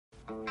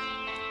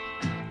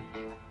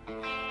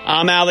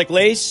I'm Alec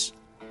Lace.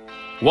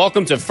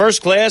 Welcome to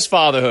First Class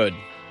Fatherhood.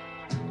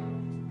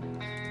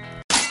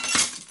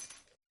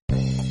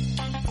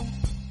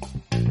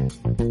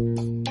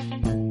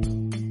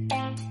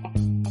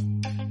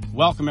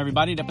 Welcome,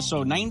 everybody, to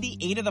episode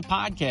 98 of the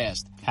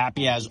podcast.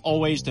 Happy, as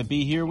always, to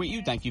be here with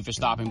you. Thank you for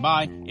stopping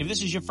by. If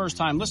this is your first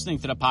time listening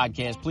to the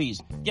podcast,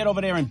 please get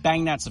over there and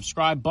bang that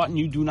subscribe button.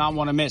 You do not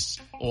want to miss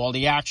all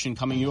the action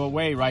coming your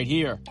way right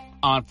here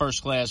on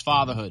First Class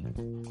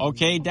Fatherhood.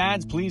 Okay,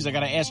 dads, please, I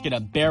got to ask you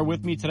to bear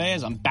with me today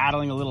as I'm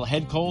battling a little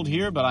head cold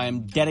here, but I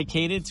am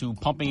dedicated to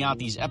pumping out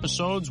these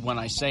episodes when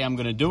I say I'm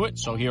going to do it,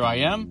 so here I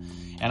am.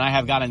 And I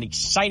have got an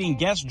exciting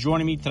guest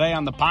joining me today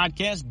on the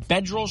podcast,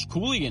 Bedros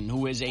Keuilian,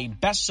 who is a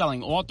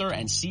best-selling author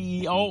and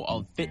CEO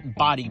of Fit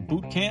Body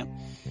Bootcamp.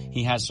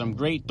 He has some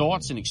great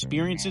thoughts and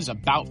experiences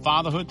about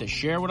fatherhood to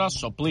share with us,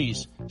 so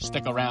please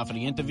stick around for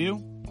the interview.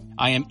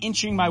 I am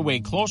inching my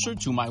way closer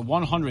to my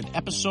 100th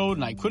episode,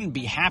 and I couldn't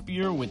be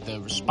happier with the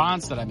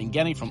response that I've been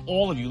getting from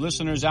all of you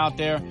listeners out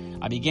there.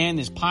 I began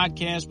this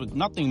podcast with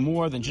nothing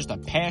more than just a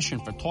passion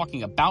for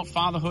talking about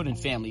fatherhood and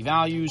family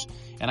values,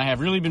 and I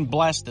have really been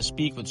blessed to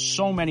speak with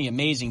so many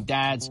amazing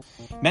dads.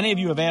 Many of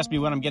you have asked me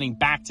when I'm getting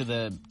back to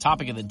the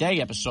topic of the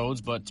day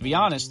episodes, but to be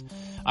honest,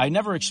 I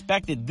never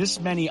expected this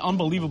many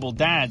unbelievable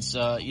dads,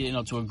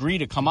 to agree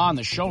to come on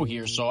the show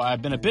here, so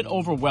I've been a bit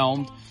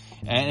overwhelmed.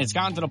 And it's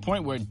gotten to the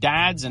point where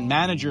dads and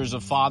managers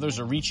of fathers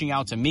are reaching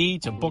out to me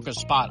to book a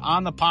spot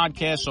on the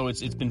podcast. So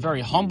it's been very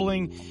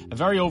humbling,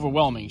 very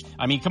overwhelming.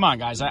 I mean, come on,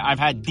 guys. I've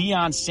had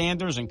Deion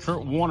Sanders and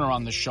Kurt Warner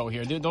on the show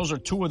here. Those are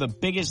two of the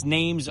biggest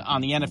names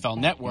on the NFL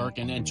Network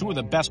and two of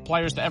the best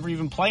players to ever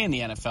even play in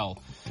the NFL.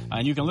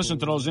 And you can listen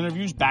to those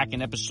interviews back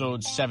in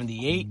episodes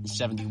 78 and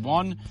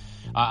 71.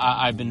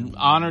 I've been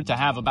honored to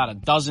have about a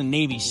dozen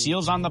Navy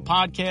SEALs on the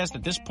podcast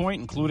at this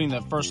point, including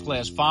the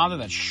first-class father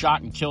that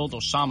shot and killed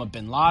Osama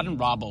bin Laden,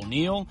 Rob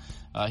O'Neill.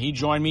 He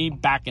joined me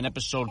back in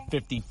episode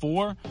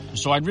 54.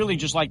 So I'd really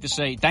just like to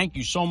say thank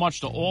you so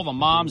much to all the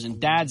moms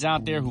and dads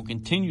out there who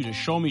continue to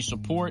show me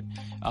support.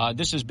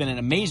 This has been an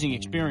amazing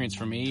experience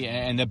for me,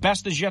 and the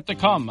best is yet to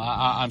come.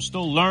 I'm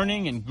still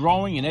learning and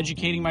growing and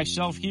educating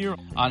myself here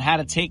on how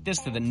to take this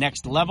to the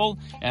next level,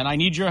 and I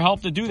need your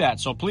help to do that.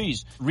 So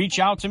please reach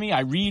out to me.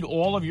 I read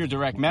all of your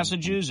direct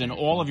messages and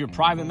all of your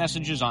private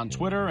messages on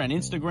Twitter and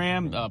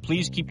Instagram.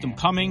 Please keep them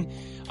coming.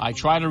 I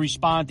try to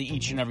respond to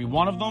each and every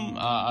one of them.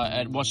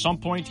 At some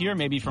point here,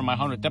 maybe for my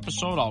 100th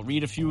episode, I'll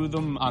read a few of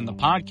them on the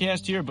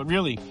podcast here. But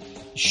really,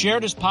 share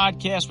this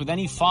podcast with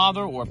any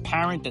father or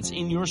parent that's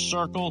in your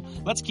circle.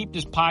 Let's keep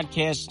this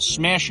podcast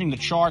smashing the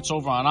charts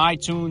over on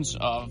iTunes.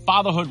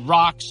 Fatherhood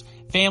rocks,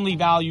 family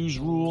values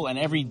rule, and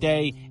every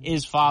day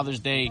is Father's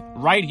Day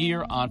right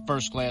here on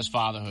First Class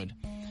Fatherhood.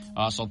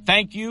 So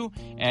thank you.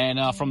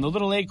 And from the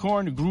little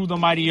acorn grew the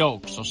mighty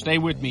oak. So stay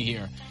with me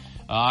here.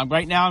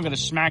 Right now, I'm going to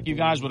smack you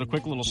guys with a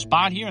quick little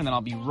spot here, and then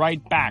I'll be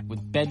right back with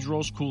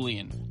Bedros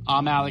Keuilian.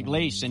 I'm Alec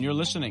Lace, and you're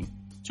listening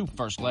to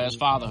First Class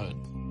Fatherhood.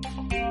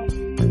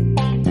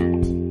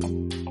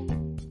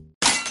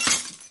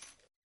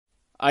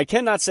 I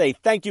cannot say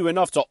thank you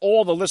enough to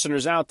all the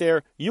listeners out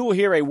there. You will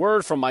hear a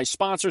word from my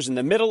sponsors in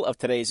the middle of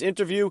today's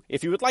interview.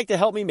 If you would like to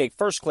help me make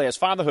First Class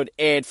Fatherhood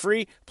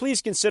ad-free,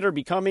 please consider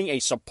becoming a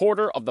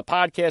supporter of the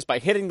podcast by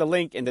hitting the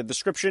link in the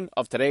description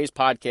of today's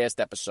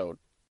podcast episode.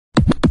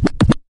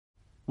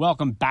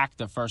 Welcome back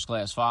to First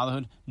Class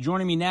Fatherhood.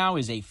 Joining me now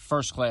is a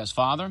first-class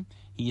father.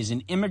 He is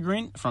an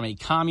immigrant from a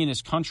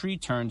communist country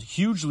turned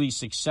hugely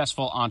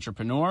successful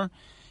entrepreneur.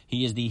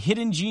 He is the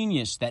hidden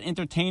genius that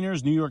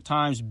entertainers, New York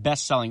Times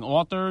best-selling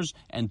authors,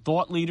 and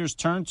thought leaders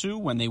turn to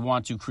when they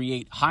want to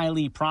create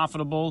highly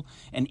profitable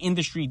and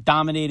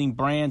industry-dominating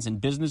brands and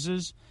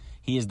businesses.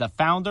 He is the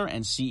founder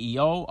and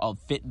CEO of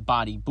Fit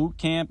Body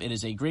Bootcamp. It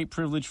is a great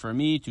privilege for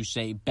me to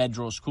say,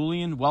 Bedros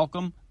Keuilian,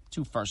 welcome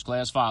to First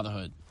Class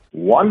Fatherhood.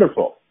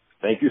 Wonderful.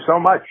 Thank you so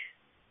much.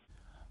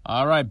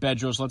 All right,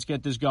 Bedros, let's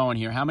get this going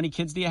here. How many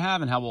kids do you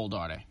have, and how old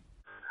are they?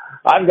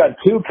 I've got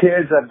two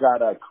kids. I've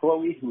got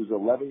Chloe, who's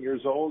 11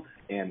 years old,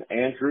 and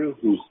Andrew,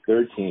 who's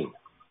 13.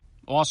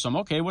 Awesome.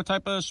 Okay, what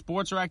type of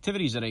sports or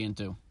activities are they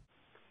into?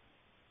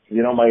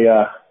 You know,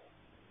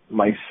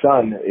 my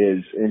son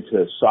is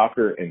into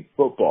soccer and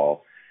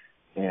football,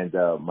 and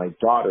my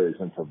daughter is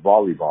into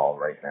volleyball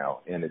right now.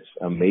 And it's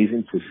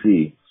amazing to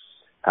see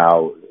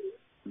how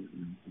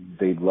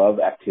they love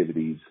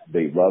activities.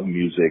 They love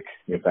music.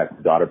 In fact,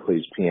 the daughter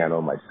plays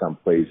piano. My son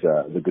plays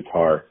the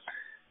guitar.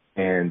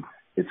 And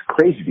it's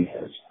crazy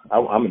because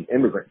I'm an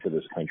immigrant to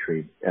this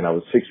country, and I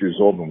was 6 years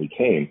old when we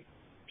came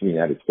to the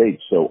United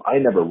States. So I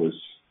never was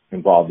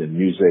involved in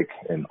music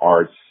and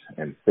arts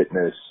and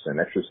fitness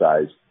and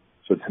exercise.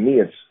 So to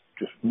me, it's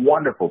just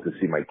wonderful to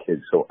see my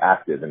kids so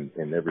active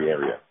in every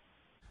area.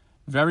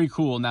 Very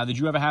cool. Now, did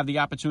you ever have the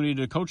opportunity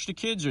to coach the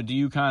kids, or do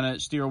you kind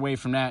of steer away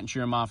from that and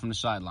cheer them on from the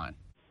sideline?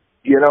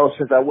 You know,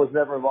 since I was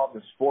never involved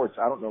in sports,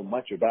 I don't know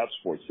much about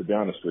sports, to be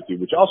honest with you,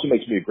 which also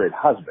makes me a great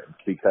husband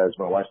because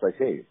my wife's like,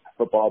 hey,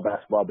 football,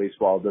 basketball,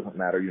 baseball, doesn't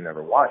matter. You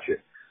never watch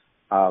it.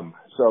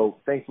 So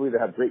thankfully they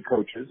have great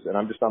coaches, and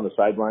I'm just on the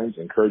sidelines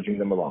encouraging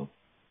them along.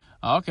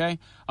 Okay.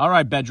 All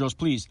right, Bedros,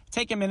 please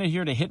take a minute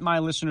here to hit my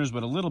listeners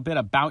with a little bit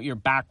about your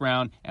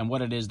background and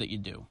what it is that you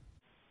do.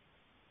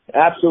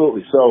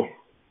 Absolutely. So,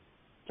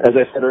 as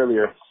I said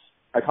earlier,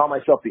 I call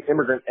myself the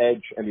immigrant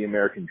edge and the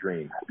American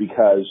dream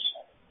because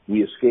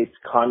we escaped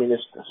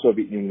communist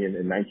Soviet Union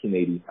in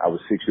 1980. I was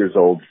 6 years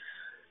old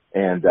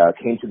and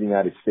came to the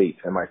United States.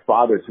 And my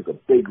father took a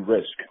big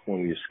risk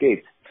when we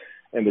escaped.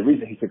 And the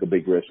reason he took a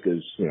big risk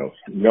is,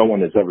 no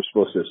one is ever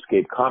supposed to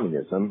escape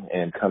communism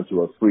and come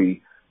to a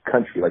free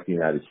country like the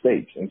United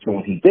States. And so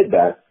when he did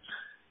that,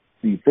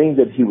 the thing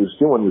that he was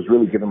doing was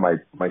really giving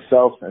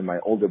myself and my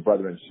older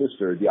brother and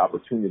sister the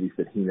opportunities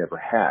that he never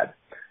had.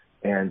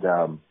 And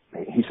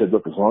he said,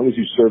 look, as long as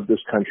you serve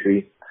this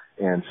country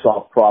and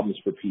solve problems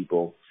for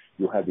people,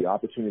 you'll have the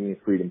opportunity and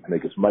freedom to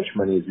make as much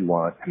money as you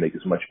want and make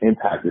as much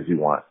impact as you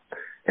want.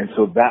 And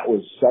so that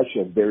was such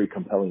a very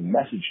compelling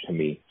message to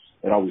me.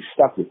 It always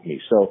stuck with me.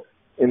 So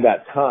in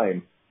that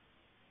time,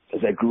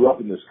 as I grew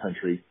up in this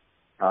country,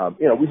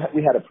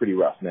 we had a pretty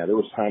rough now. There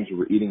was times we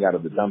were eating out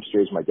of the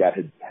dumpsters. My dad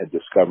had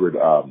discovered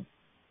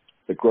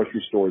the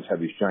grocery stores have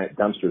these giant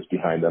dumpsters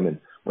behind them, and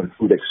when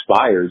food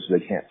expires,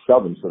 they can't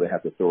sell them, so they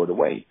have to throw it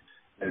away.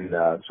 And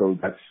so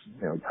that's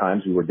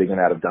times we were digging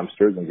out of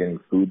dumpsters and getting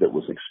food that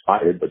was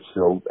expired but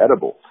still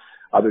edible.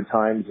 Other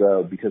times,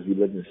 because we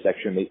lived in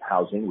Section 8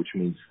 housing, which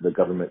means the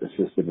government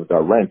assisted with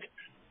our rent,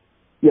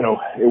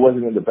 it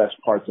wasn't in the best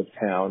parts of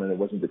town, and it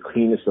wasn't the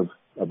cleanest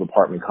of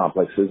apartment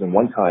complexes. And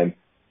one time,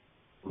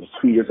 it was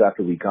 2 years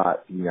after we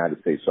got to the United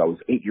States. So I was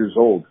 8 years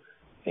old,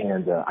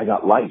 and I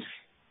got lice.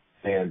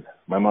 And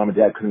my mom and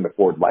dad couldn't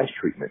afford lice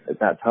treatment. At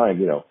that time,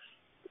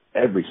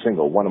 every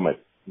single one of my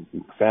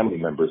family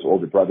members,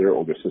 older brother,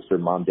 older sister,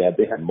 mom, dad,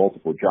 they had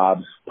multiple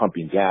jobs,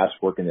 pumping gas,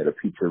 working at a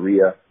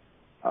pizzeria,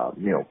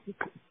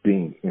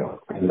 cleaning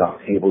on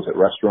tables at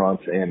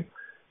restaurants, and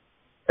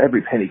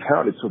every penny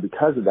counted. So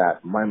because of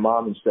that, my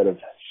mom, instead of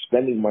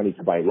spending money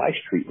to buy lice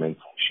treatment,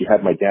 she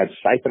had my dad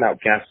siphon out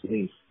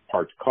gasoline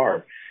parked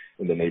car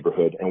in the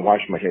neighborhood and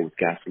wash my hair with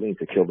gasoline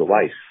to kill the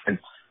lice. And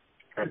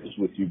I share this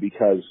with you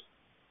because,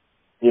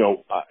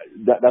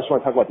 that's when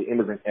I talk about the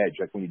immigrant edge.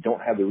 Like when you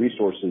don't have the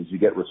resources, you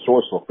get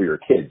resourceful for your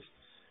kids.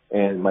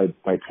 And my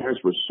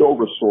parents were so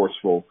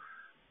resourceful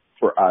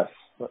for us.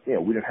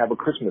 We didn't have a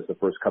Christmas the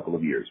first couple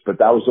of years, but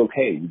that was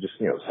okay. We just,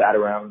 sat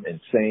around and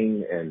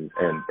sang,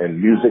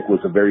 and music was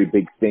a very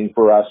big thing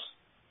for us.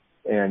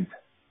 And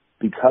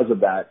because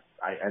of that,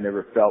 I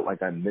never felt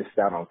like I missed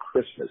out on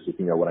Christmas, if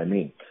you know what I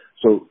mean.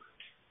 So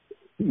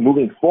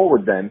moving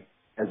forward then,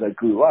 as I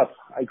grew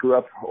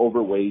up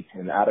overweight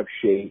and out of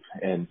shape,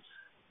 and,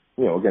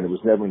 again, it was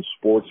never in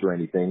sports or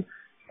anything.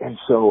 And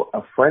so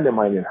a friend of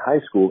mine in high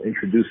school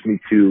introduced me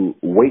to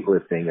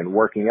weightlifting and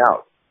working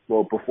out.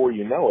 Well, before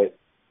you know it,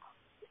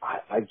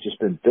 I've just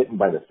been bitten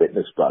by the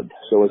fitness bug.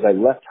 So as I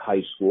left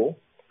high school,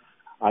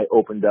 I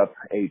opened up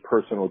a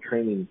personal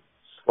training.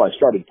 Well, I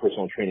started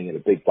personal training in a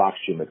big box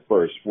gym at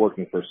first,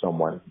 working for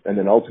someone, and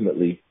then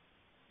ultimately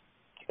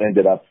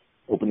ended up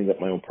opening up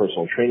my own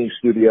personal training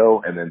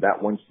studio. And then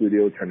that one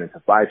studio turned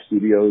into 5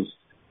 studios.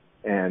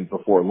 And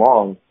before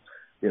long,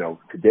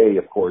 today,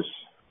 of course,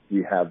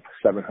 we have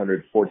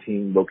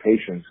 714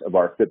 locations of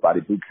our Fit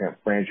Body Bootcamp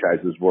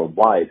franchises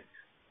worldwide.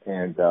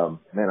 And,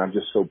 man, I'm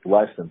just so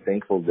blessed and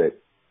thankful that,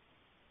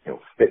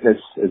 fitness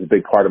is a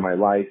big part of my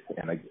life,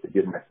 and I get to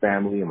give my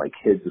family and my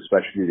kids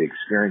especially the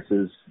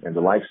experiences and the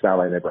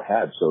lifestyle I never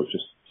had. So it's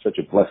just such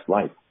a blessed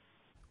life.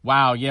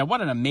 Wow, yeah, what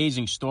an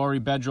amazing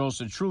story,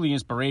 Bedros, and truly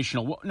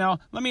inspirational. Now,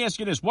 let me ask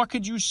you this. What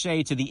could you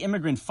say to the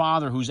immigrant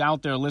father who's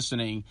out there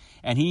listening,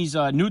 and he's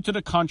new to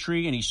the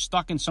country, and he's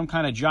stuck in some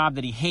kind of job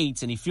that he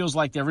hates, and he feels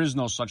like there is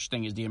no such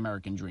thing as the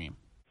American dream?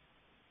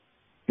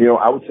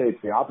 I would say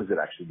it's the opposite,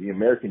 actually. The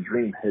American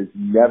dream has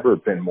never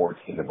been more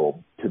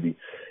attainable to be.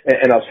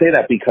 And I'll say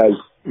that because,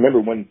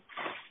 remember, when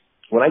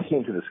I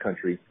came to this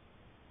country,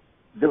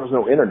 there was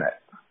no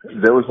internet.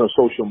 There was no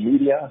social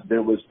media.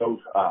 There was no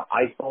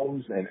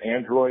iPhones and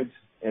Androids.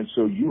 And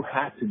so you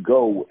had to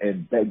go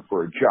and beg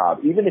for a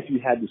job. Even if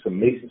you had this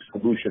amazing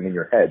solution in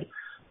your head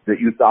that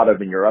you thought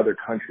of in your other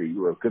country,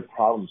 you were a good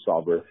problem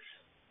solver.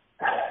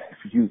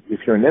 If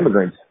you're an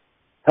immigrant,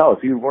 hell,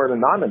 if you weren't a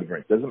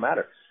non-immigrant, doesn't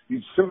matter. You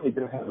certainly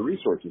didn't have the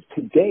resources.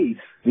 Today,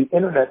 the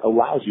internet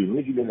allows you. Let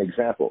me give you an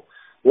example.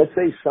 Let's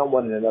say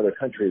someone in another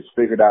country has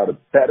figured out a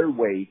better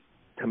way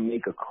to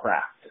make a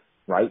craft,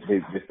 right? They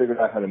figured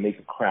out how to make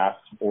a craft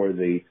or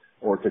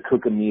to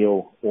cook a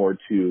meal or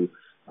to,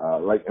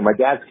 like in my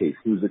dad's case,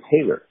 he was a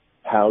tailor,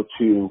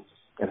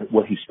 and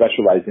what he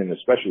specialized in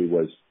especially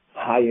was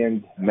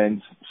high-end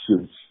men's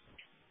suits.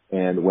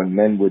 And when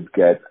men would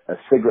get a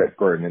cigarette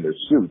burn in their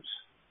suits,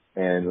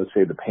 and let's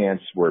say the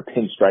pants were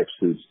pinstripe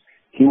suits,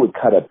 he would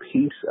cut a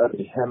piece of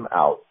the hem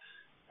out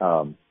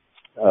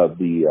of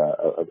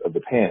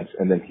the pants,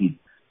 and then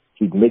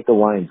he'd make the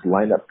lines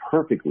line up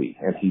perfectly,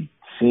 and he'd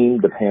seam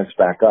the pants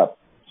back up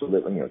so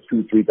that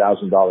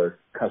 $2,000-3,000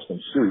 custom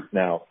suit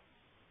now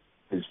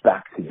is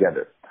back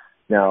together.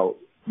 Now,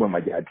 when my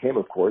dad came,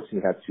 of course,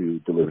 he had to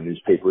deliver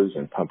newspapers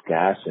and pump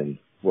gas and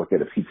work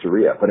at a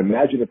pizzeria. But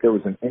imagine if there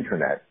was an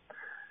internet,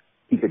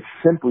 he could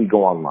simply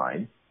go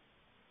online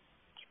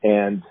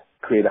and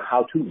create a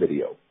how-to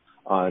video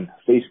on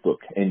Facebook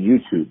and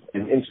YouTube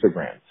and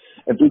Instagram.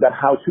 And through that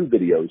how-to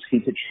videos, he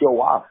could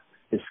show off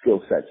his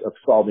skill sets of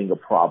solving a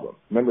problem.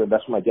 Remember,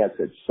 that's what my dad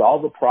said,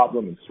 solve a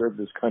problem and serve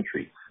this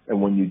country.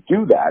 And when you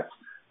do that,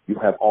 you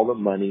have all the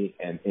money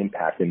and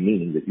impact and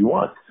meaning that you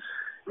want.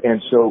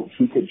 And so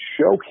he could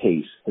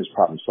showcase his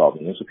problem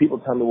solving. And so people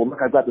tell me, well, look,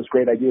 I've got this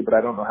great idea, but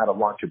I don't know how to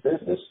launch a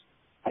business.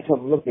 I tell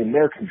them, look, the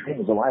American dream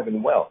is alive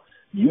and well.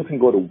 You can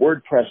go to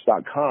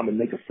WordPress.com and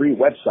make a free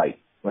website.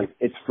 Like,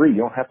 it's free. You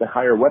don't have to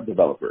hire a web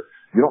developer.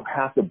 You don't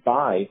have to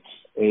buy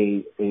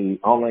a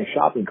online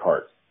shopping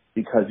cart,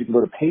 because you can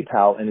go to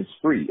PayPal and it's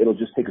free. It'll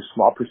just take a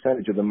small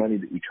percentage of the money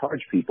that you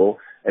charge people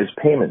as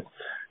payment.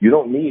 You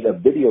don't need a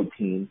video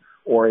team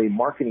or a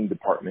marketing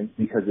department,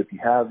 because if you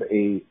have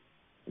and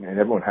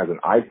everyone has an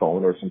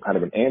iPhone or some kind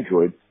of an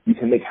Android, you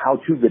can make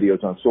how-to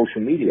videos on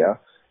social media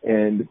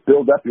and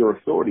build up your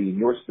authority in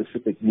your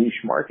specific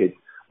niche market,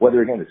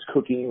 whether, again, it's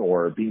cooking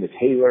or being a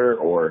tailor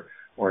or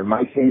in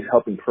my case,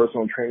 helping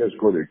personal trainers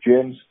grow their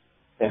gyms.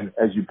 And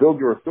as you build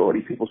your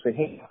authority, people say,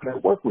 hey, can I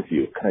work with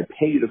you? Can I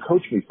pay you to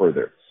coach me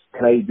further?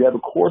 Do you have a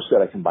course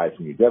that I can buy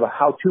from you? Do you have a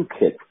how-to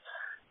kit?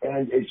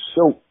 And it's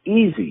so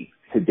easy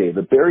today.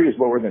 The barrier is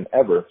lower than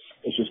ever.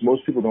 It's just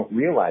most people don't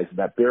realize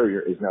that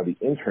barrier is now the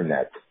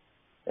internet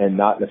and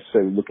not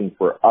necessarily looking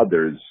for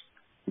others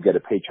to get a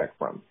paycheck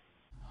from.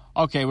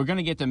 Okay, we're going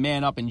to get to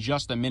Man Up in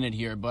just a minute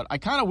here, but I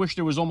kind of wish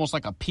there was almost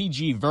like a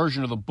PG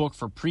version of the book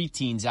for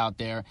preteens out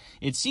there.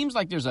 It seems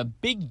like there's a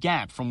big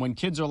gap from when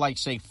kids are like,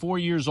 say, 4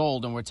 years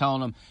old, and we're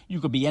telling them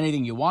you could be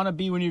anything you want to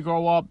be when you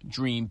grow up,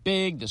 dream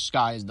big, the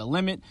sky is the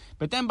limit.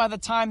 But then by the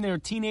time they're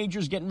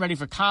teenagers getting ready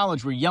for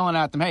college, we're yelling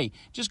at them, hey,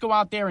 just go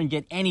out there and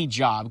get any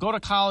job. Go to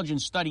college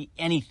and study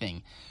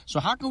anything. So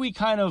how can we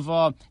kind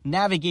of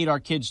navigate our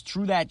kids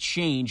through that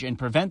change and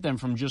prevent them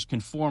from just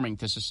conforming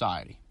to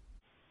society?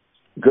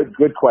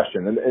 Good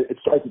question. And it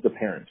starts with the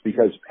parents,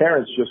 because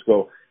parents just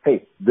go,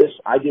 hey,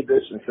 I did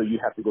this, and so you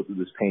have to go through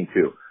this pain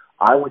too.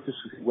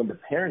 When the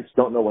parents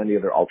don't know any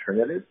other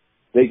alternative,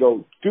 they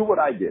go, do what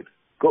I did.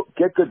 Go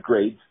get good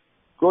grades,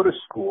 go to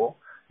school.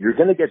 You're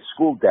going to get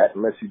school debt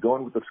unless you go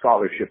in with a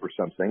scholarship or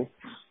something.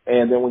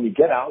 And then when you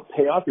get out,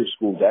 pay off your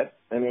school debt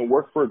and then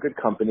work for a good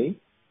company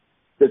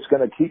that's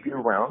going to keep you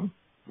around,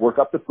 work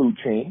up the food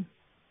chain.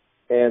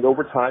 And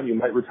over time, you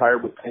might retire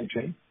with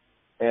pension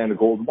and a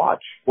gold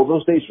watch. Well,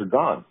 those days are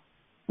gone.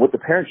 What the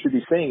parents should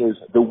be saying is,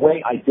 the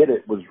way I did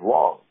it was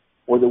wrong,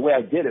 or the way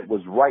I did it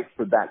was right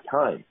for that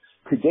time.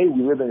 Today,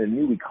 we live in a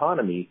new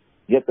economy,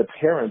 yet the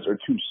parents are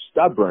too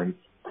stubborn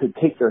to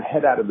take their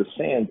head out of the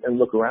sand and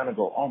look around and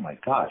go, oh my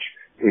gosh,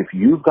 if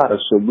you've got a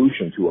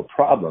solution to a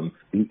problem,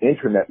 the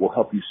internet will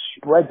help you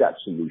spread that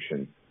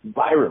solution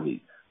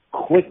virally,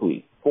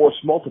 quickly, force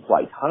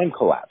multiply, time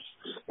collapse.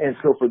 And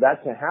so for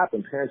that to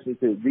happen, parents need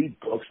to read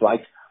books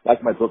like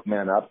my book,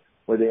 Man Up,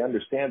 where they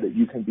understand that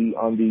you can be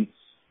on the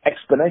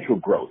exponential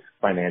growth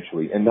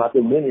financially and not the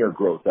linear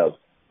growth of,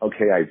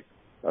 okay,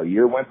 a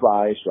year went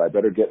by, so I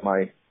better get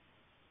my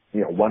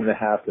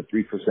 1.5 to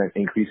 3%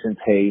 increase in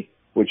pay,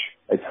 which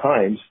at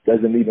times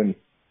doesn't even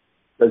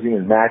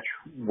match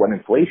what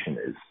inflation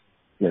is,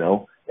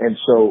 And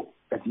so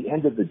at the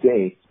end of the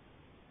day,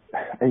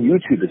 and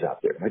YouTube is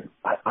out there.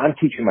 I'm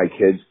teaching my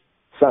kids,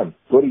 son,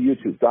 go to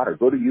YouTube, daughter,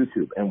 go to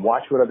YouTube and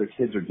watch what other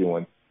kids are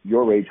doing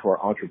your age who are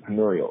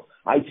entrepreneurial.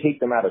 I take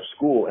them out of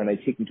school and I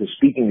take them to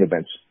speaking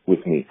events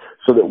with me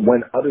so that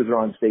when others are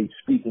on stage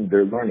speaking,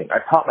 they're learning. I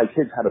taught my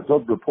kids how to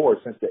build rapport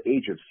since the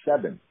age of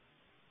 7.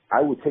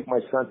 I would take my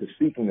son to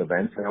speaking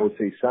events and I would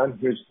say, son,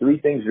 here's 3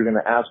 things you're going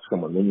to ask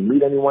someone. When you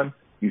meet anyone,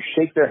 you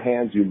shake their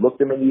hands, you look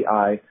them in the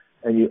eye,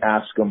 and you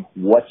ask them,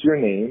 what's your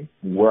name?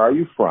 Where are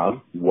you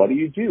from? What do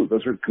you do?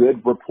 Those are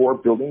good rapport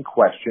building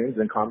questions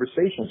and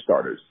conversation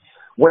starters.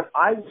 When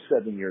I was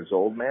 7 years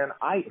old, man,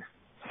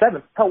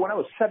 when I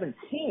was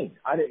 17,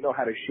 I didn't know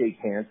how to shake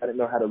hands. I didn't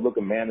know how to look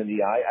a man in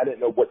the eye. I didn't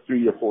know what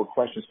 3 or 4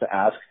 questions to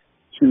ask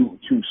to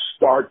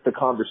start the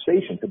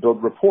conversation, to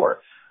build rapport.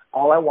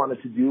 All I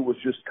wanted to do was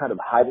just kind of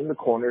hide in the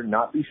corner,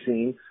 not be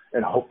seen,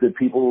 and hope that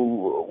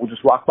people will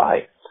just walk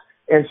by.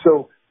 And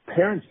so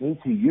parents need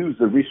to use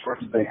the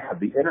resources they have.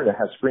 The internet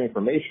has free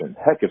information.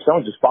 Heck, if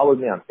someone just followed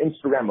me on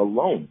Instagram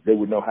alone, they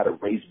would know how to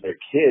raise their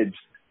kids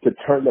to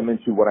turn them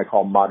into what I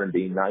call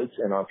modern-day knights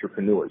and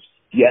entrepreneurs.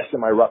 Yes,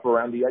 am I rough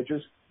around the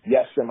edges?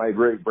 Yes, am I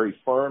very, very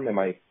firm? Am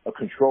I a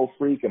control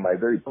freak? Am I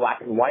very black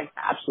and white?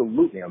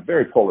 Absolutely. I'm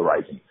very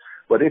polarizing.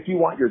 But if you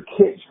want your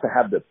kids to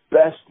have the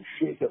best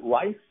shake at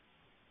life,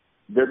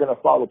 they're going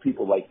to follow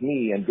people like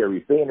me and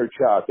Gary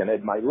Vaynerchuk and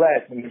Ed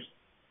Mylett. And there's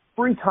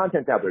free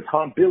content out there.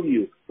 Tom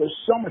Bilyeu. There's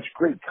so much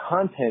great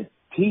content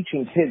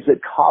teaching kids that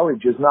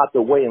college is not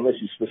the way unless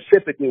you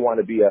specifically want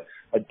to be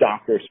a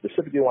doctor,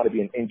 specifically want to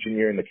be an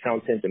engineer, an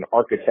accountant, an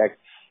architect,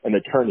 an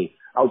attorney.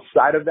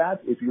 Outside of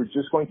that, if you're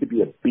just going to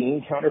be a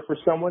bean counter for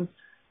someone,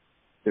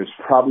 there's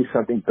probably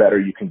something better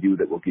you can do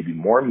that will give you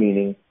more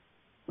meaning,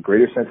 a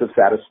greater sense of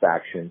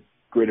satisfaction,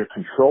 greater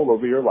control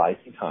over your life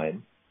and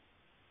time,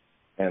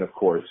 and of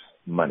course,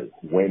 money.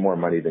 Way more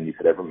money than you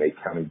could ever make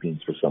counting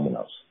beans for someone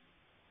else.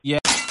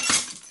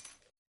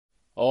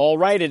 All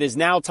right, it is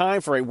now time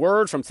for a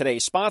word from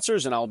today's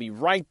sponsors, and I'll be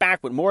right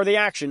back with more of the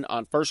action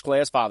on First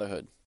Class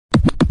Fatherhood.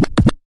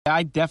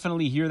 I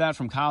definitely hear that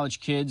from college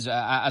kids.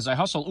 As I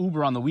hustle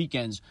Uber on the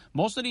weekends,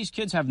 most of these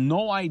kids have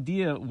no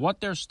idea what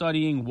they're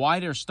studying,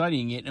 why they're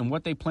studying it, and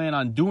what they plan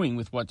on doing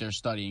with what they're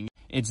studying.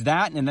 It's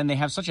that, and then they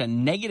have such a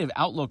negative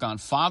outlook on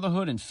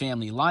fatherhood and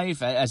family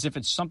life, as if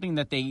it's something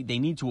that they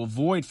need to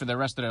avoid for the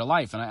rest of their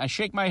life. And I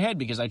shake my head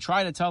because I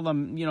try to tell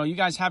them, you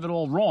guys have it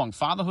all wrong.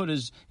 Fatherhood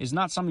is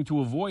not something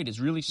to avoid. It's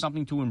really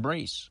something to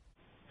embrace.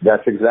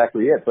 That's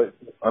exactly it. But,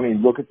 I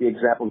mean, look at the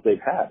examples they've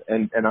had.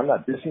 And I'm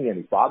not dissing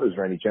any fathers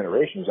or any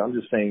generations. I'm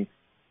just saying,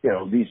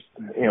 these,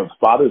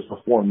 fathers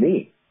before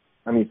me.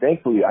 I mean,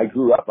 thankfully, I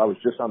grew up, I was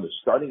just on the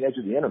starting edge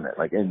of the internet.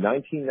 Like in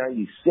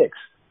 1996,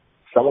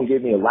 someone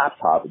gave me a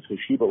laptop, a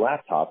Toshiba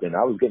laptop, and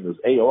I was getting those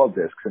AOL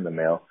discs in the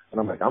mail.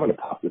 And I'm like, I'm going to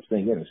pop this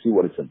thing in and see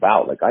what it's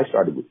about. Like, I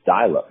started with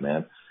dial-up,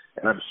 man.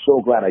 And I'm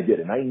so glad I did.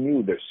 And I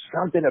knew there's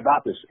something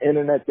about this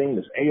internet thing,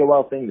 this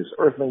AOL thing, this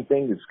Earthling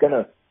thing that's going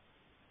to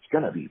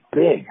be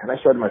big. And I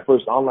started my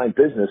first online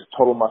business,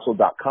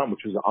 TotalMuscle.com, which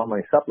was an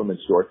online supplement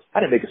store.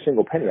 I didn't make a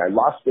single penny. I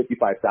lost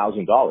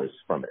 $55,000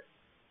 from it.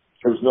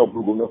 There was no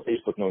Google, no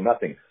Facebook, no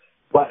nothing.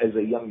 But as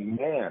a young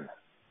man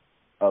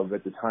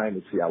at the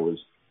time, I was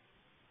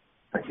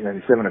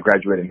 1997, I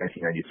graduated in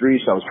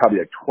 1993, so I was probably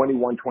like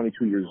 21,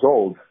 22 years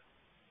old.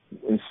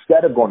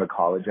 Instead of going to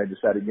college, I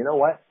decided, you know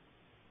what?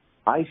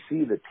 I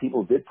see that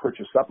people did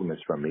purchase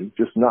supplements from me,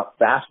 just not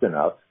fast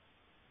enough.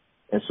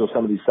 And so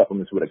some of these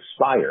supplements would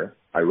expire,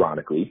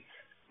 ironically,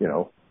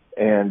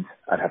 and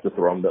I'd have to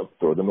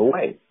throw them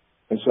away.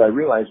 And so I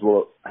realized,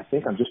 well, I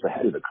think I'm just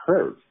ahead of the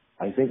curve.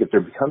 I think if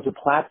there becomes a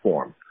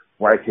platform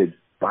where I could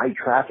buy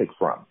traffic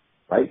from,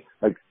 right?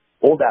 Like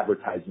old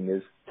advertising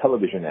is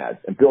television ads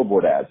and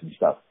billboard ads and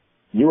stuff.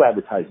 New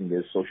advertising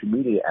is social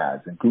media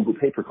ads and Google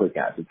pay-per-click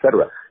ads, et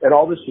cetera. And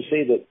all this to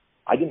say that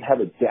I didn't have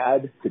a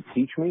dad to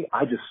teach me.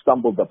 I just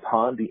stumbled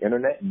upon the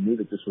internet and knew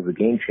that this was a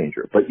game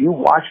changer. But you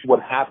watch what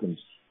happens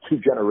 2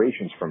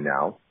 generations from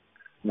now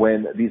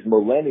when these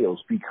millennials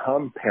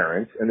become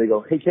parents and they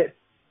go, hey, kid,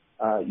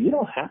 you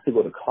don't have to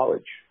go to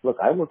college. Look,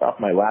 I work off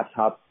my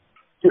laptop.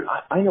 Dude,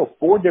 I know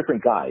 4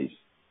 different guys,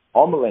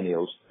 all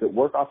millennials, that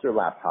work off their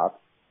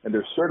laptop, and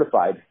they're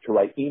certified to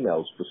write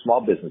emails for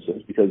small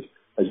businesses because,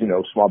 as you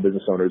know, small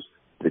business owners,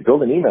 they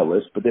build an email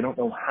list, but they don't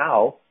know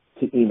how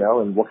to email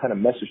and what kind of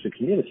message to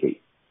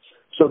communicate.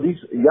 So these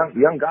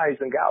young guys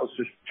and gals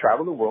just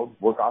travel the world,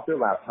 work off their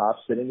laptops,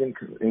 sitting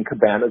in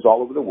cabanas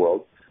all over the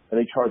world, and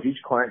they charge each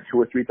client $2,000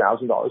 or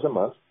 $3,000 a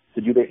month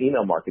to do their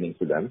email marketing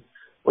for them.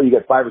 Well, you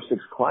get 5 or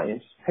 6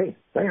 clients. Hey,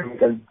 you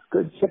got a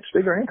good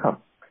 6-figure income,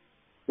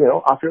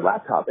 off your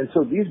laptop. And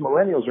so these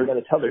millennials are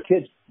going to tell their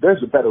kids,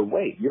 there's a better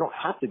way. You don't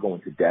have to go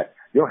into debt.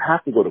 You don't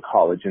have to go to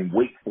college and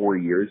wait 4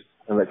 years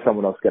and let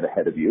someone else get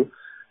ahead of you.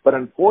 But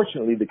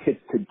unfortunately, the kids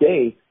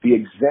today, the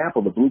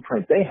example, the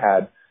blueprint they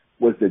had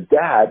was the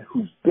dad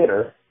who's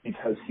bitter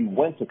because he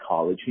went to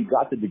college. He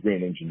got the degree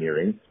in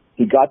engineering.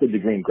 He got the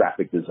degree in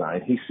graphic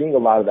design. He's seeing a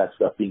lot of that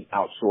stuff being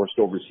outsourced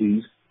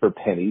overseas for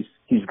pennies.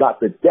 He's got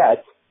the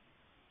debt,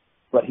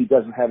 but he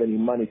doesn't have any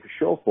money to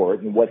show for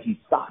it. And what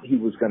he thought he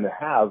was going to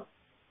have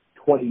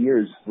 20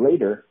 years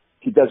later,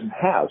 he doesn't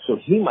have. So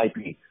he might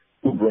be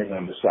Ubering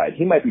on the side.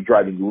 He might be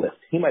driving Lyft.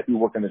 He might be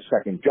working a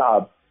second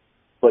job,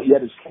 but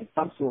yet his kid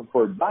comes to him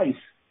for advice,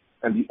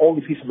 and the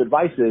only piece of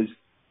advice is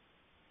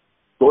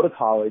go to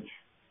college,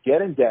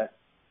 get in debt,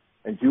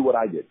 and do what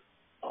I did,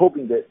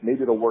 hoping that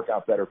maybe it'll work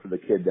out better for the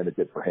kid than it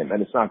did for him.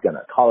 And it's not going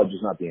to. College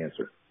is not the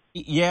answer.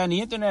 Yeah, and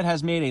the internet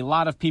has made a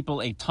lot of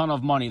people a ton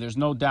of money, there's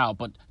no doubt.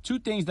 But 2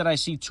 things that I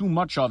see too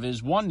much of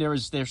is, one, there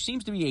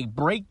seems to be a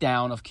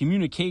breakdown of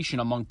communication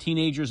among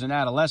teenagers and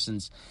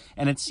adolescents.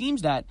 And it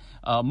seems that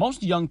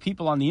most young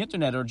people on the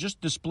internet are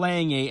just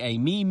displaying a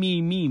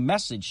me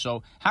message.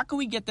 So how can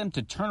we get them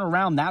to turn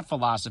around that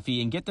philosophy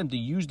and get them to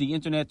use the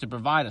internet to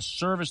provide a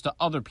service to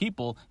other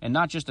people and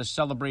not just a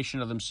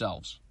celebration of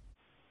themselves?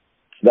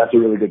 That's a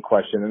really good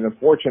question. And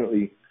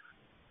unfortunately,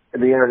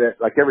 the internet,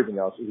 like everything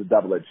else, is a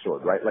double-edged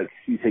sword, right? Like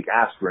you take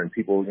aspirin,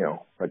 people,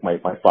 like my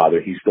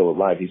father, he's still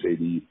alive. He's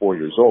 84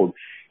 years old.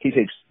 He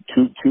takes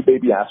two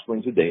baby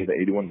aspirins a day, the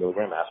 81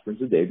 milligram aspirins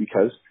a day,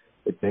 because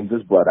it thins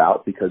his blood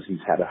out because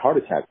he's had a heart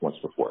attack once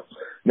before.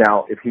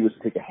 Now, if he was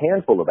to take a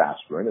handful of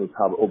aspirin, it would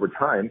probably over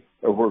time,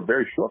 over a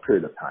very short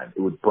period of time,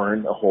 it would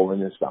burn a hole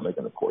in his stomach,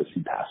 and of course,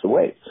 he'd pass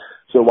away.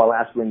 So while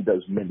aspirin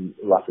does maybe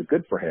lots of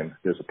good for him,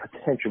 there's a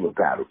potential of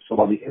bad. So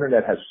while the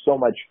internet has so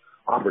much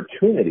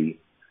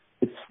opportunity,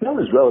 it still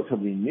is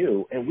relatively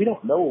new, and we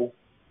don't know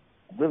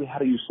really how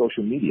to use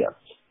social media.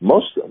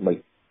 Most,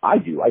 like I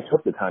do, I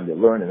took the time to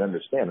learn and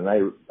understand, and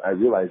I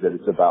realized that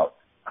it's about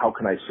how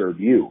can I serve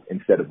you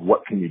instead of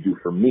what can you do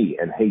for me,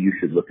 and hey, you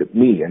should look at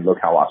me and look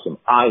how awesome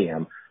I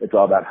am. It's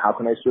all about how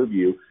can I serve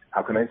you,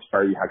 how can I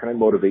inspire you, how can I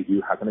motivate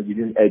you, how can I give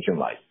you an edge in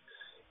life.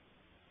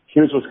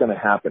 Here's what's going to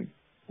happen.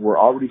 We're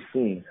already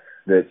seeing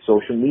that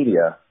social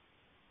media,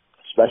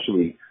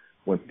 especially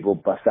when people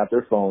bust out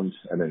their phones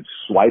and then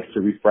swipe to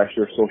refresh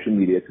their social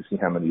media to see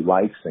how many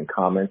likes and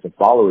comments and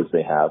followers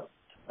they have,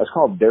 That's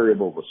called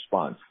variable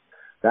response.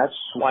 That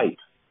swipe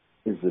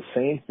is the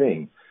same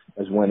thing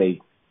as when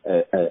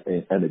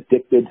an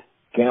addicted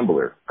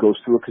gambler goes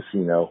to a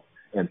casino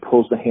and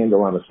pulls the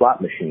handle on a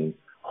slot machine,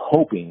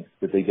 hoping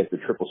that they get the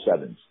triple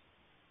sevens.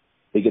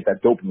 They get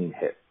that dopamine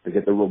hit. They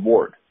get the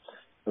reward.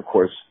 Of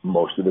course,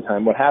 most of the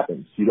time what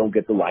happens? You don't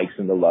get the likes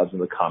and the loves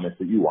and the comments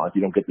that you want.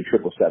 You don't get the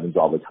triple sevens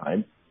all the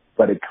time.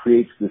 But it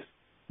creates this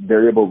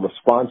variable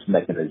response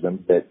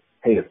mechanism that,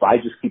 hey, if I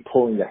just keep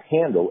pulling the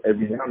handle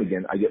every now and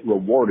again, I get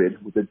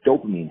rewarded with a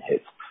dopamine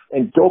hit.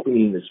 And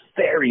dopamine is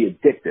very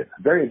addictive,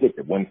 very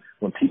addictive. When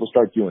people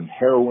start doing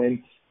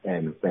heroin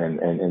and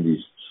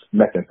these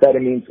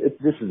methamphetamines,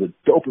 this is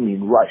a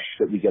dopamine rush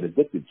that we get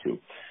addicted to.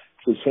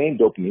 It's the same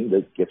dopamine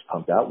that gets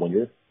pumped out when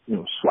you're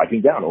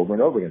swiping down over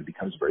and over again. It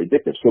becomes very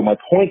addictive. So my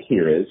point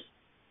here is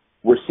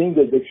we're seeing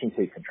the addiction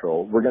take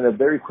control. We're going to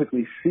very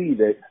quickly see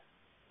that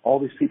all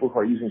these people who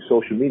are using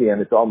social media,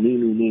 and it's all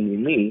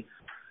me,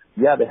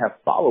 yeah, they have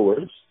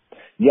followers.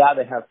 Yeah,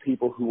 they have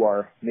people who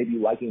are maybe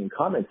liking and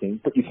commenting,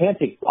 but you can't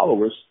take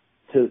followers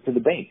to the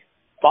bank.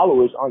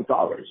 Followers aren't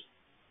dollars.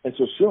 And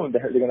so soon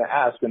they're going to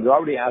ask, and they're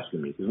already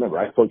asking me, because remember,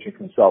 I coach and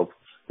consult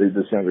this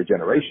younger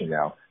generation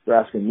now. They're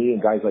asking me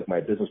and guys like my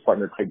business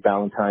partner, Craig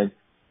Ballantyne.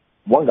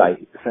 One guy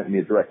sent me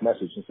a direct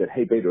message and said,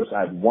 hey, Bedros, I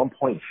have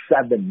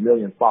 1.7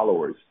 million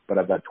followers, but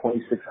I've got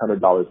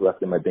 $2,600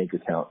 left in my bank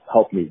account.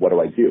 Help me. What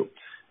do I do?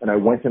 And I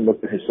went and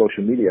looked at his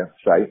social media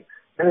site,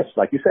 and it's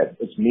like you said,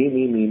 it's me.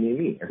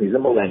 And he's a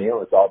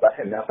millennial. It's all about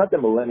him. Now, it's not that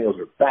millennials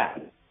are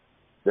bad.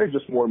 They're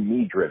just more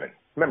me-driven.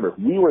 Remember,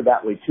 we were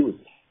that way too.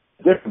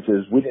 The difference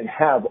is we didn't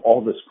have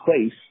all this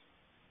place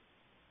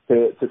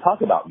to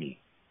talk about me.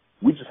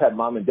 We just had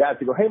mom and dad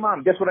to go, hey,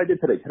 mom, guess what I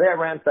did today? Today I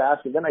ran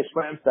fast, and then I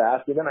swam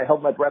fast, and then I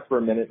held my breath for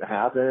a minute and a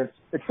half. And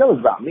it still is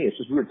about me. It's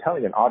just we were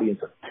telling an audience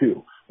of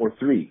 2 or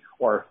 3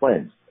 or our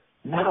friends.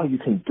 Now you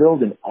can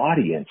build an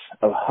audience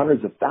of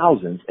hundreds of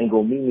thousands and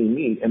go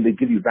me, and they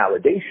give you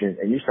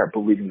validation, and you start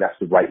believing that's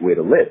the right way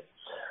to live.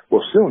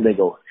 Well, soon they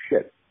go,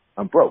 shit,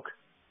 I'm broke.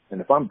 And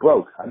if I'm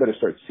broke, I better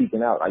start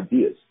seeking out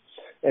ideas.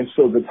 And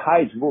so the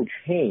tides will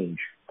change.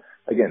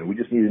 Again, we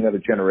just need another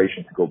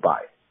generation to go by.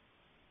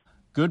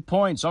 Good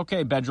points.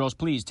 Okay, Bedros,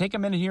 please take a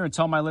minute here and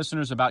tell my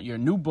listeners about your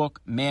new book,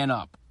 Man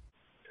Up.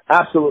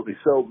 Absolutely.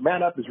 So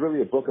Man Up is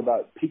really a book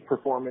about peak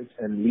performance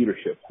and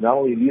leadership, not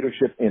only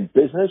leadership in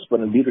business, but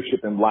in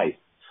leadership in life,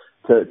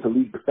 to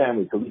lead your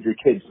family, to lead your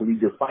kids, to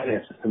lead your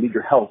finances, to lead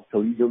your health, to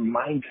lead your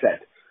mindset.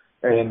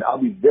 And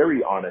I'll be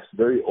very honest,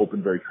 very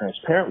open, very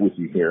transparent with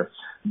you here.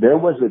 There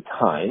was a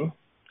time,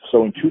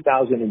 so in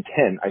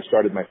 2010, I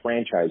started my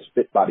franchise,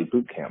 Fit Body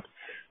Boot Camp,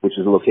 which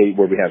is located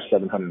where we have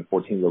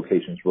 714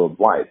 locations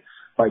worldwide.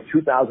 By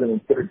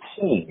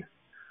 2013,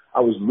 I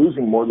was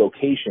losing more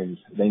locations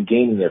than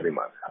gaining every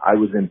month. I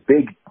was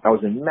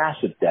in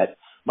massive debt.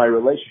 My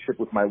relationship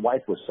with my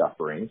wife was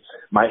suffering.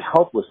 My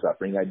health was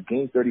suffering. I'd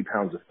gained 30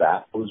 pounds of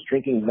fat. I was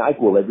drinking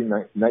NyQuil every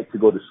night to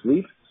go to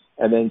sleep,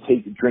 and then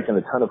drinking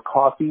a ton of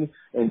coffee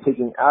and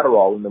taking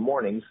Adderall in the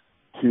mornings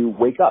to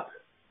wake up.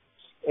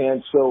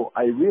 And so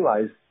I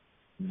realized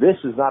this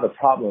is not a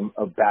problem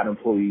of bad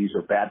employees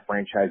or bad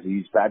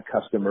franchisees, bad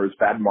customers,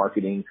 bad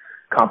marketing,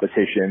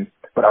 competition,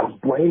 but I was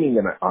blaming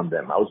it on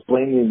them. I was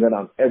blaming it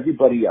on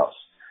everybody else.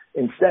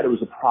 Instead, it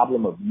was a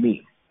problem of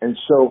me. And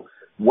so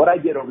what I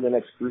did over the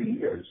next 3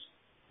 years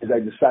is I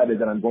decided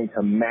that I'm going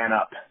to man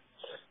up.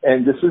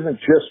 And this isn't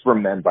just for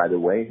men, by the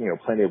way.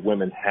 Plenty of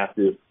women have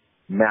to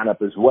man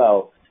up as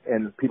well.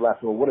 And people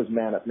ask me, well, what does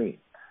man up mean?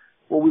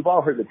 Well, we've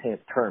all heard the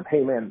term,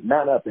 hey, man,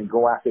 man up and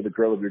go after the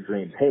girl of your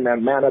dreams. Hey,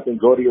 man up and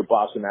go to your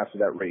boss and ask for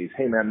that raise.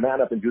 Hey,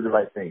 man up and do the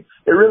right thing.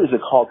 It really is a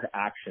call to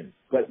action.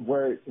 But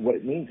what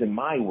it means in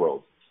my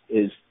world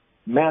is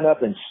man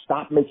up and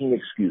stop making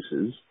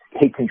excuses,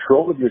 take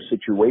control of your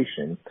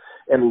situation,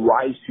 and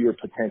rise to your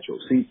potential.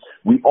 See,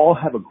 we all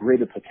have a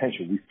greater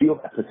potential. We feel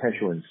that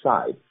potential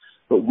inside,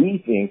 but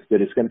we think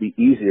that it's going to be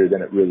easier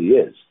than it really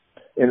is.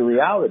 In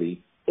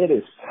reality, it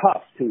is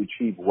tough to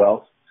achieve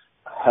wealth,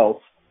 health,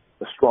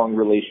 a strong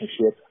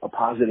relationship, a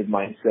positive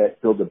mindset,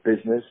 build a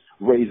business,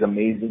 raise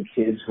amazing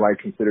kids who I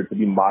consider to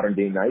be modern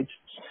day knights.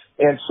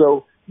 And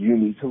so you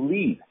need to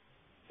lead.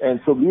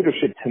 And so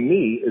leadership to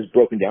me is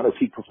broken down, or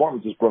peak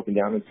performance is broken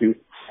down into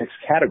 6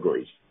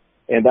 categories.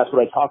 And that's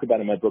what I talk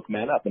about in my book,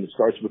 Man Up. And it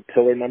starts with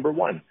pillar number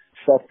 1,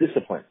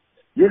 self-discipline.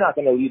 You're not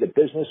going to lead a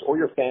business or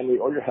your family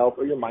or your health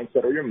or your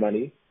mindset or your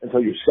money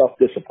until you're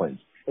self-disciplined.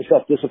 And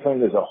self-discipline,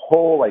 there's a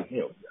whole,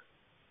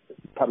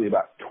 probably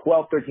about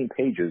 12, 13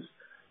 pages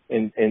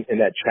in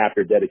that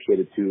chapter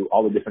dedicated to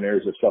all the different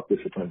areas of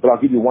self-discipline. But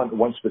I'll give you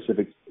one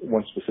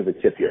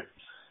specific tip here.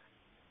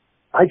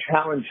 I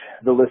challenge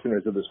the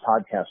listeners of this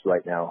podcast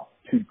right now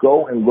to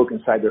go and look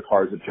inside their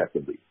cars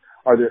objectively.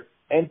 Are there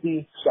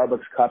empty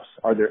Starbucks cups?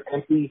 Are there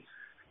empty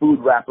food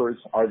wrappers?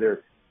 Are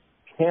there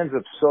cans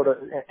of soda,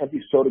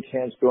 empty soda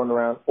cans thrown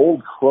around,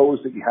 old clothes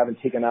that you haven't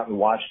taken out and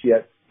washed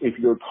yet? If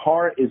your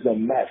car is a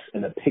mess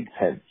in a pig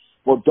pen,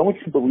 well, don't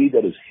you believe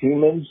that as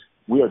humans,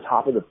 we are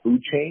top of the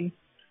food chain?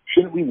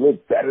 Shouldn't we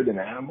live better than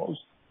animals?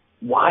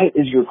 Why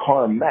is your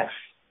car a mess?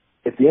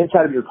 If the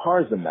inside of your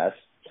car is a mess,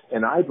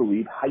 And I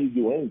believe how you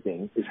do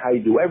anything is how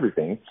you do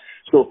everything.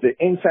 So if the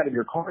inside of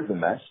your car is a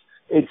mess,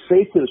 it's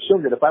safe to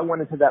assume that if I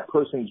went into that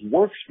person's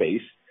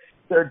workspace,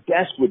 their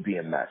desk would be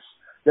a mess.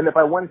 Then if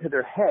I went into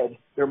their head,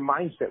 their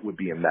mindset would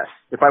be a mess.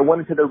 If I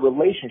went into their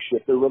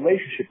relationship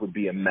would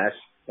be a mess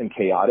and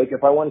chaotic.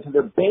 If I went into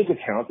their bank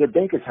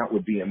account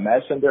would be a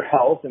mess, and their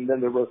health, and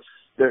then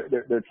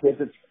their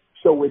kids.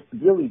 So it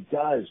really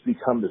does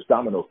become this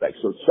domino effect.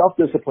 So it's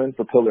self-discipline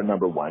for pillar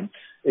number 1.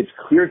 It's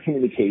clear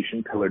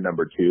communication, pillar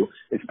number 2.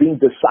 It's being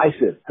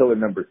decisive, pillar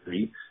number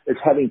 3. It's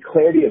having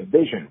clarity of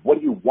vision. What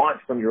do you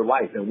want from your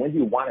life, and when do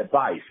you want it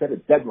by? Set a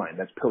deadline.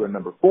 That's pillar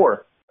number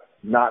 4.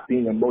 Not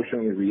being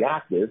emotionally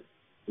reactive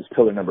is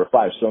pillar number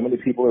 5. So many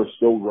people are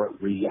still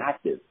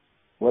reactive.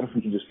 What if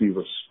we can just be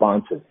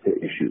responsive to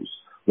issues?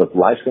 Look,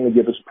 life's going to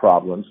give us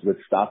problems. Let's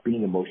stop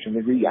being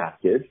emotionally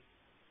reactive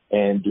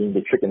and doing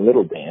the Chicken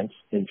Little dance.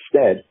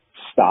 Instead,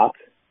 stop,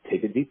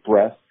 take a deep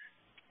breath,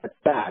 step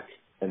back,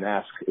 and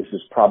ask, is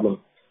this problem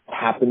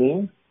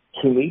happening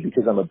to me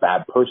because I'm a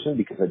bad person,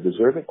 because I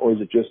deserve it, or is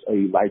it just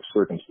a life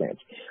circumstance?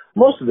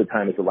 Most of the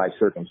time it's a life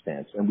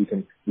circumstance, and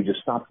we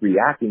just stop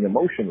reacting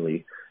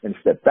emotionally and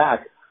step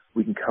back.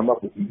 We can come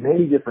up with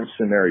many different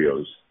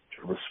scenarios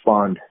to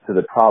respond to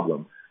the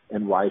problem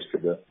and rise to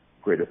the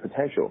greater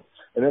potential.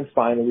 And then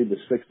finally, the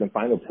 6th and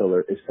final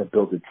pillar is to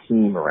build a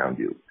team around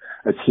you,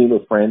 a team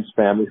of friends,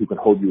 family who can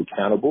hold you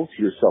accountable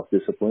to your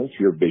self-discipline, to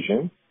your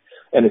vision.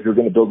 And if you're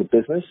going to build a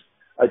business,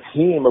 a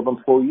team of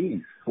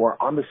employees who are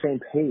on the same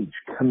page,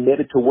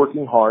 committed to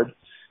working hard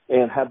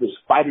and have this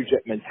fighter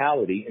jet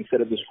mentality instead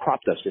of this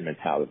crop duster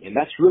mentality. And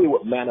that's really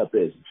what Man Up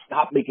is.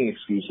 Stop making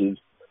excuses,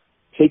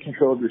 take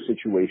control of your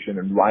situation,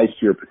 and rise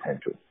to your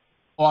potential.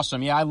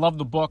 Awesome. Yeah, I love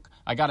the book.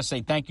 I got to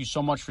say thank you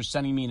so much for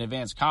sending me an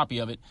advanced copy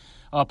of it.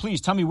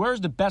 Please tell me, where's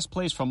the best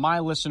place for my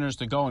listeners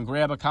to go and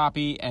grab a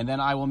copy, and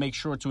then I will make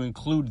sure to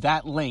include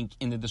that link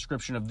in the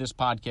description of this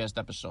podcast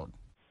episode.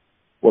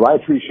 Well, I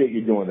appreciate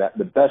you doing that.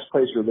 The best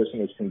place your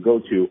listeners can go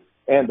to,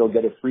 and they'll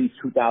get a free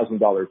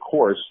 $2,000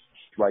 course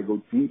where I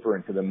go deeper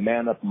into the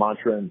Man Up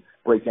mantra and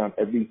break down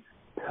every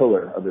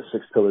pillar of the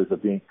 6 pillars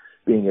of being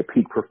a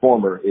peak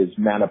performer, is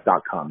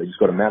manup.com. They just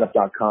go to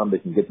manup.com. They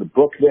can get the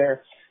book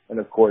there. And,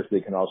 of course,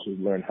 they can also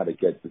learn how to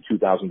get the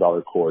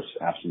 $2,000 course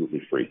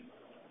absolutely free.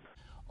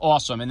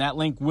 Awesome. And that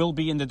link will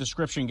be in the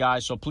description,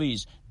 guys. So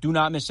please do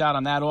not miss out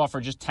on that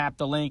offer. Just tap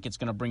the link. It's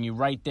going to bring you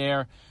right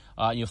there.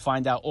 You'll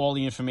find out all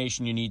the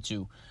information you need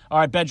to. All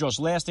right, Bedros,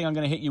 last thing I'm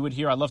going to hit you with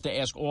here. I'd love to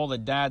ask all the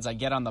dads I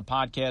get on the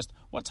podcast,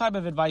 what type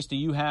of advice do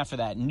you have for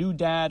that new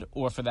dad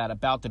or for that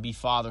about-to-be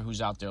father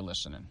who's out there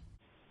listening?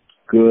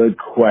 Good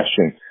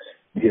question.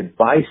 The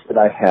advice that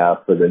I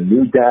have for the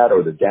new dad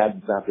or the dad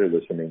that's out there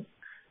listening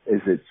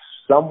is that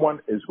someone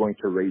is going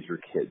to raise your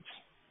kids,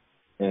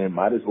 and it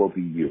might as well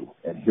be you.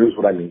 And here's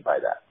what I mean by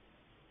that.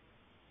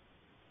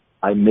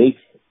 I make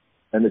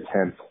an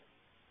attempt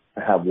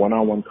to have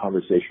one-on-one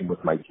conversation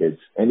with my kids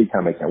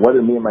anytime I can,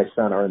 whether me and my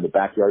son are in the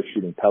backyard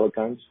shooting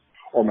pelicans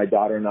or my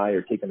daughter and I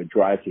are taking a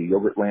drive to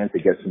Yogurtland to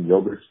get some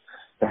yogurts,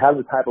 to have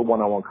the type of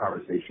one-on-one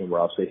conversation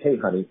where I'll say, hey,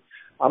 honey,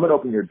 I'm going to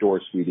open your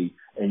door, sweetie,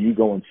 and you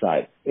go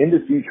inside. In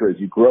the future, as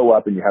you grow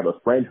up and you have a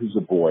friend who's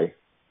a boy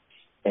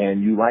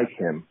and you like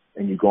him,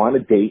 and you go on a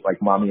date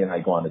like mommy and I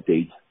go on a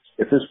date,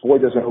 if this boy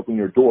doesn't open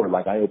your door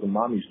like I open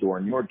mommy's door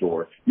and your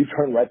door, you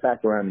turn right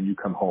back around and you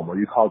come home, or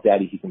you call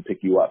daddy, he can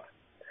pick you up.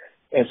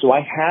 And so I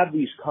have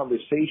these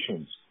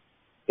conversations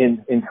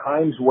in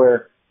times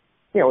where,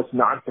 it's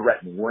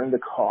non-threatening. We're in the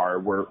car,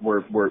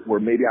 we're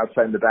maybe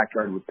outside in the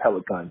backyard with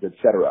pelicans,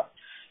 etc.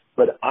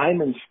 But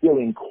I'm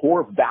instilling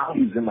core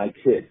values in my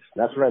kids.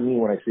 That's what I mean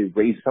when I say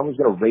raise. Someone's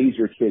going to raise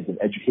your kids and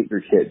educate your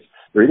kids.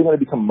 They're either going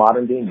to become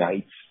modern day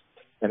knights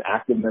and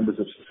active members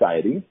of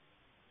society,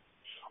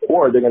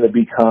 or they're going to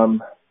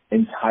become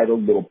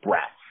entitled little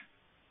brats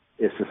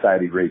if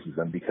society raises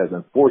them, because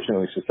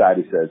unfortunately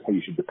society says, hey,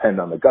 you should depend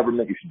on the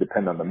government, you should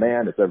depend on the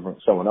man, if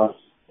someone else,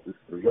 it's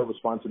your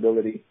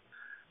responsibility.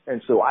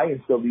 And so I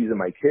instill these in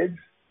my kids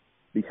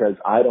because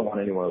I don't want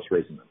anyone else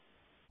raising them.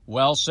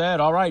 Well said.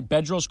 All right,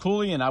 Bedros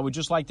Keuilian, I would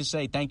just like to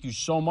say thank you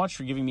so much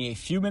for giving me a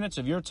few minutes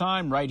of your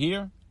time right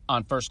here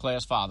on First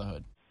Class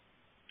Fatherhood.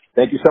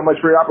 Thank you so much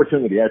for your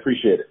opportunity. I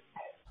appreciate it.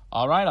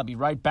 All right, I'll be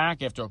right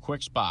back after a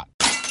quick spot.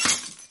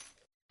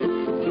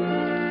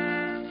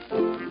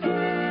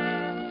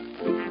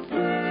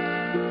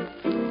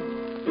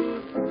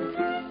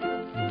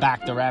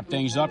 Back to wrap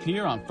things up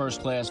here on First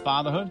Class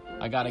Fatherhood.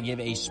 I got to give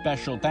a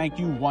special thank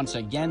you once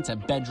again to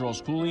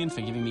Bedros Keuilian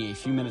for giving me a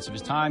few minutes of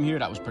his time here.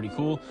 That was pretty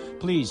cool.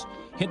 Please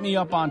hit me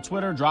up on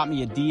Twitter, drop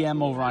me a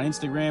DM over on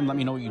Instagram. Let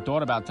me know what you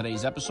thought about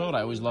today's episode.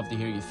 I always love to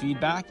hear your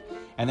feedback.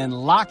 And then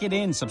lock it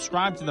in.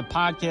 Subscribe to the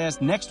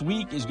podcast. Next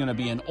week is going to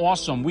be an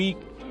awesome week.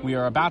 We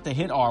are about to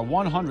hit our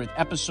 100th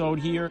episode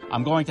here.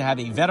 I'm going to have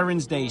a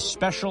Veterans Day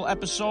special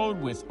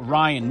episode with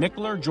Ryan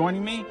Mickler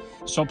joining me.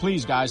 So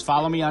please, guys,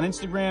 follow me on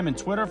Instagram and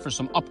Twitter for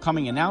some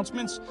upcoming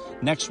announcements.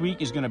 Next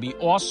week is going to be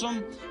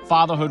awesome.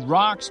 Fatherhood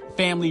rocks,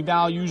 family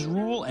values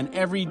rule, and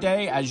every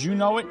day, as you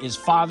know it, is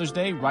Father's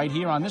Day right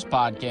here on this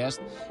podcast.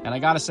 And I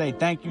got to say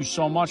thank you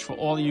so much for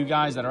all of you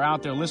guys that are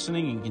out there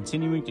listening and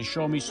continuing to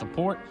show me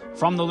support.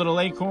 From the Little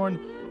Acorn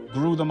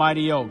grew the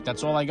mighty oak.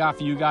 That's all I got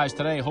for you guys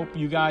today. Hope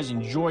you guys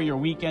enjoy your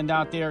weekend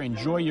out there.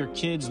 Enjoy your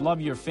kids.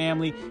 Love your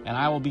family. And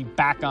I will be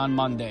back on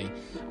Monday.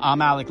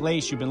 I'm Alec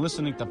Lace. You've been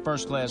listening to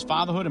First Class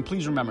Fatherhood. And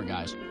please remember,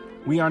 guys,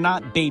 we are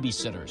not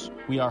babysitters.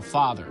 We are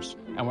fathers.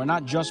 And we're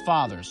not just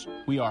fathers.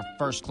 We are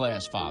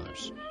first-class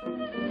fathers.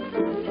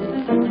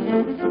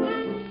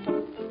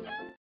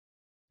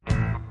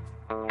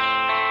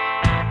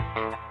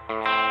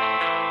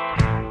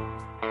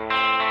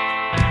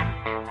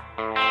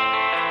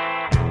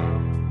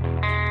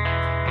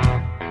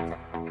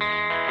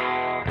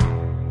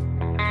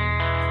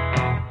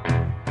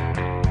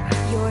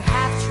 Your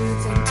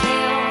half-truths and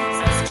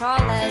tales as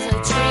tall as a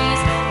trees,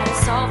 and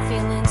us all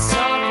feeling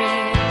so